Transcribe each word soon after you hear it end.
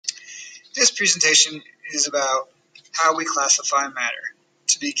This presentation is about how we classify matter.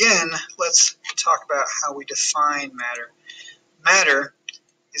 To begin, let's talk about how we define matter. Matter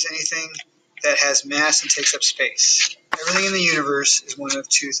is anything that has mass and takes up space. Everything in the universe is one of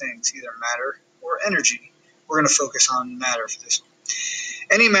two things, either matter or energy. We're going to focus on matter for this one.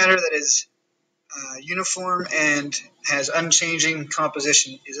 Any matter that is uniform and has unchanging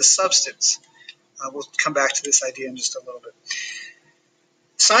composition is a substance. We'll come back to this idea in just a little bit.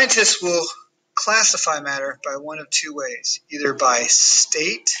 Scientists will classify matter by one of two ways, either by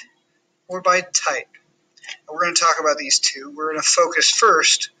state or by type. And we're going to talk about these two. We're going to focus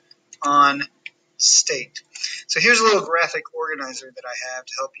first on state. So here's a little graphic organizer that I have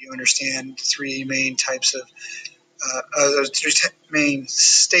to help you understand three main types of main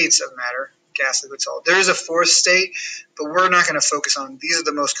states of matter: gas, liquid, solid. There is a fourth state, but we're not going to focus on. These are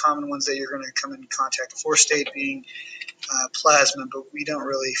the most common ones that you're going to come in contact. The fourth state being plasma, but we don't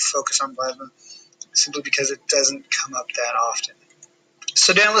really focus on plasma simply because it doesn't come up that often.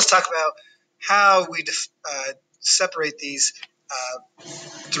 So now let's talk about how we separate these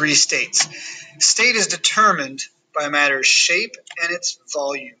three states. State is determined by matter's shape and its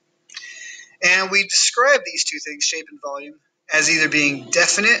volume. And we describe these two things, shape and volume, as either being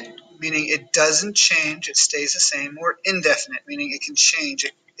definite, meaning it doesn't change, it stays the same, or indefinite, meaning it can change,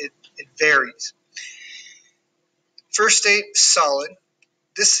 it varies. First state, solid.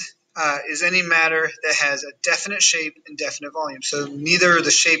 This is any matter that has a definite shape and definite volume. So neither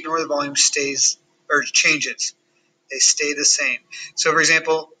the shape nor the volume stays or changes. They stay the same. So, for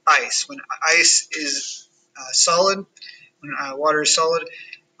example, ice. When ice is solid, when water is solid,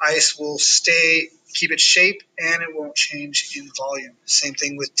 ice will keep its shape, and it won't change in volume. Same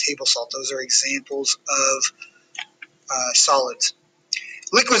thing with table salt. Those are examples of solids.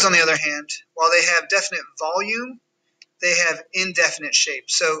 Liquids, on the other hand, while they have definite volume, they have indefinite shape.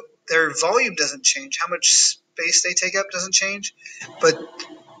 So their volume doesn't change. How much space they take up doesn't change, but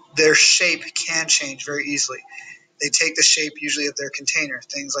their shape can change very easily. They take the shape usually of their container,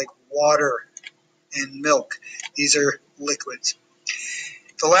 things like water and milk. These are liquids.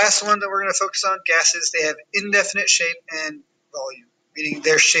 The last one that we're going to focus on, gases, they have indefinite shape and volume, meaning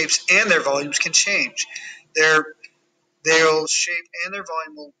their shapes and their volumes can change. Their shape and their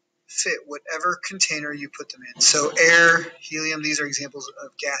volume will fit whatever container you put them in. So air, helium, these are examples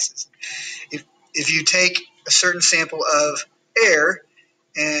of gases. If you take a certain sample of air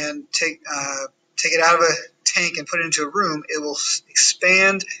and take it out of a tank and put it into a room, it will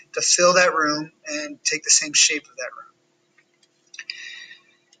expand to fill that room and take the same shape of that room.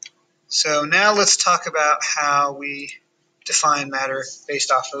 So now let's talk about how we define matter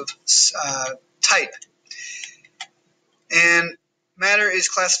based off of type. And matter is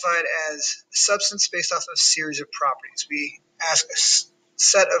classified as a substance based off of a series of properties. We ask a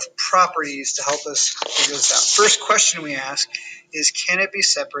set of properties to help us figure this out. First question we ask is, can it be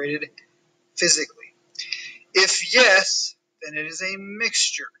separated physically? If yes, then it is a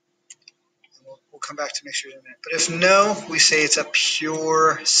mixture. And we'll come back to mixtures in a minute. But if no, we say it's a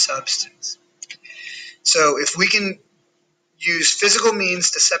pure substance. So if we can use physical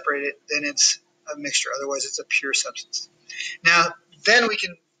means to separate it, then it's a mixture. Otherwise, it's a pure substance. Now, then we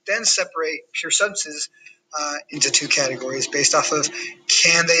can then separate pure substances into two categories based off of,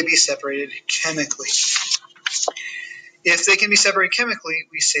 can they be separated chemically? If they can be separated chemically,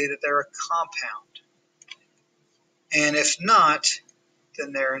 we say that they're a compound. And if not,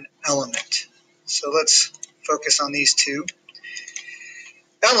 then they're an element. So let's focus on these two.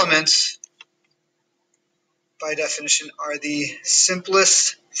 Elements, by definition, are the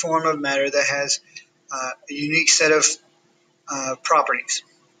simplest form of matter that has a unique set of properties.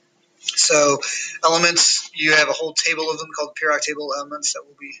 So elements, you have a whole table of them called the periodic table of elements that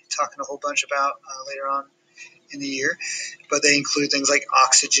we'll be talking a whole bunch about later on in the year. But they include things like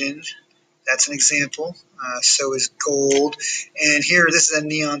oxygen. That's an example. So is gold. And here, this is a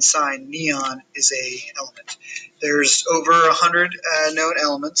neon sign. Neon is a element. There's over 100 known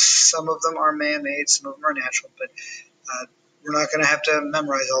elements. Some of them are man-made, some of them are natural. But we're not going to have to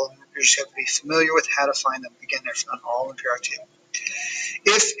memorize all of them. You just have to be familiar with how to find them. Again, they're found all in the periodic table.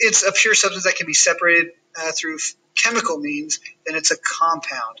 If it's a pure substance that can be separated through chemical means, then it's a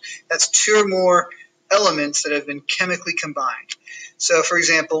compound. That's two or more elements that have been chemically combined. So, for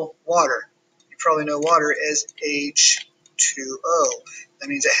example, water. You probably know water as H2O. That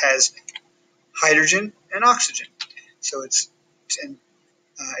means it has hydrogen and oxygen. So it's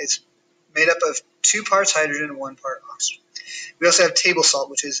made up of 2 parts hydrogen and 1 part oxygen. We also have table salt,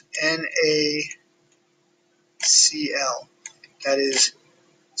 which is NaCl. That is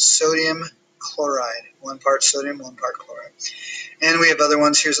sodium chloride. 1 part sodium, 1 part chloride. And we have other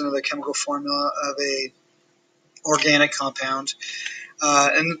ones. Here's another chemical formula of a organic compound.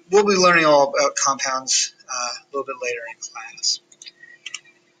 And we'll be learning all about compounds a little bit later in class.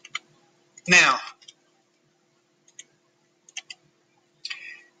 Now,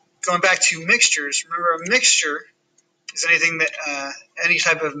 going back to mixtures, remember a mixture is anything that any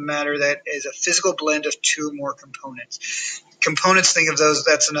type of matter that is a physical blend of 2 or more components. Components, think of those,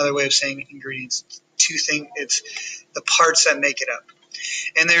 that's another way of saying ingredients. It's the parts that make it up.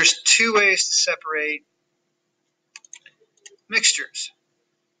 And there's 2 ways to separate mixtures.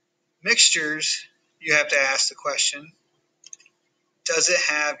 Mixtures, you have to ask the question, does it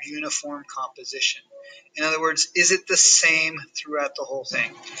have uniform composition? In other words, is it the same throughout the whole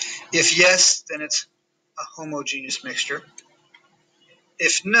thing? If yes, then it's a homogeneous mixture.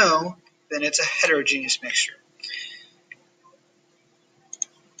 If no, then it's a heterogeneous mixture.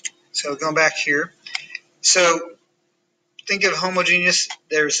 So going back here, so think of homogeneous,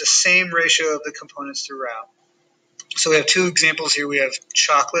 there's the same ratio of the components throughout. So we have 2 examples here. We have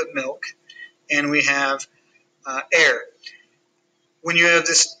chocolate milk and we have air. When you have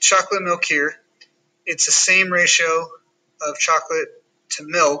this chocolate milk here, it's the same ratio of chocolate to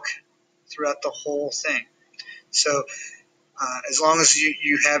milk throughout the whole thing. So as long as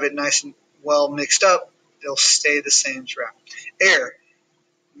you have it nice and well mixed up, they'll stay the same throughout. Air.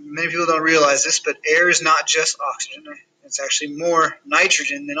 Many people don't realize this, but air is not just oxygen. It's actually more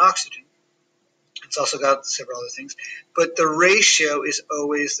nitrogen than oxygen. It's also got several other things. But the ratio is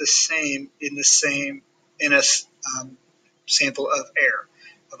always the same in a sample of air,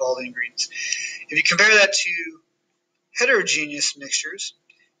 of all the ingredients. If you compare that to heterogeneous mixtures,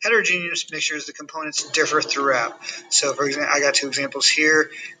 the components differ throughout. So for example, I got 2 examples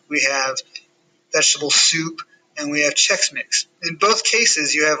here. We have vegetable soup and we have Chex Mix. In both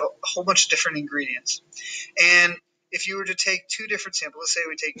cases, you have a whole bunch of different ingredients. And if you were to take 2 different samples, let's say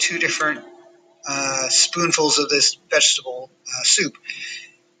we take 2 different spoonfuls of this vegetable soup,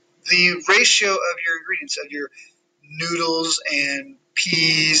 the ratio of your ingredients, of your noodles and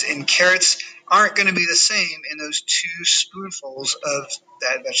peas and carrots, aren't going to be the same in those 2 spoonfuls of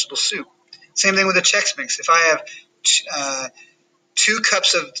that vegetable soup. Same thing with the Chex Mix. If I have 2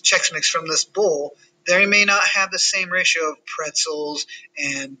 cups of Chex Mix from this bowl, they may not have the same ratio of pretzels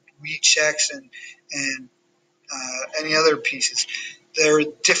and wheat Chex and any other pieces. They're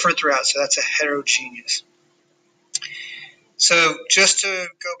different throughout, so that's a heterogeneous. So just to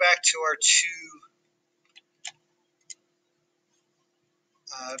go back to our 2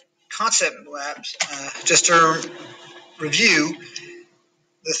 concept labs, just to review,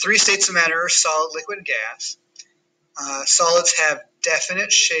 the 3 states of matter are solid, liquid, and gas. Solids have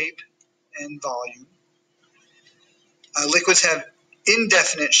definite shape and volume. Liquids have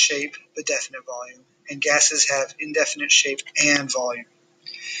indefinite shape but definite volume, and gases have indefinite shape and volume.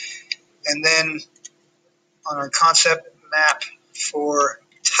 And then on our concept map for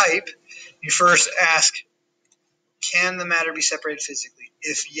type, you first ask, can the matter be separated physically?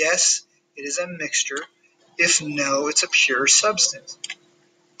 If yes, it is a mixture. If no, it's a pure substance.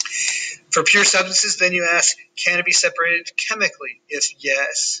 For pure substances, then you ask, can it be separated chemically? If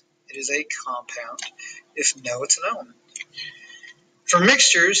yes, it is a compound. If no, it's an element. For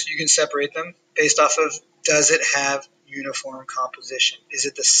mixtures, you can separate them based off of, does it have uniform composition? Is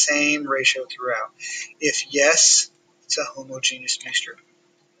it the same ratio throughout? If yes, it's a homogeneous mixture.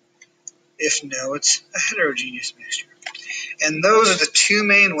 If no, it's a heterogeneous mixture. And those are the 2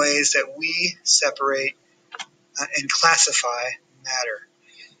 main ways that we separate and classify matter.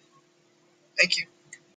 Thank you.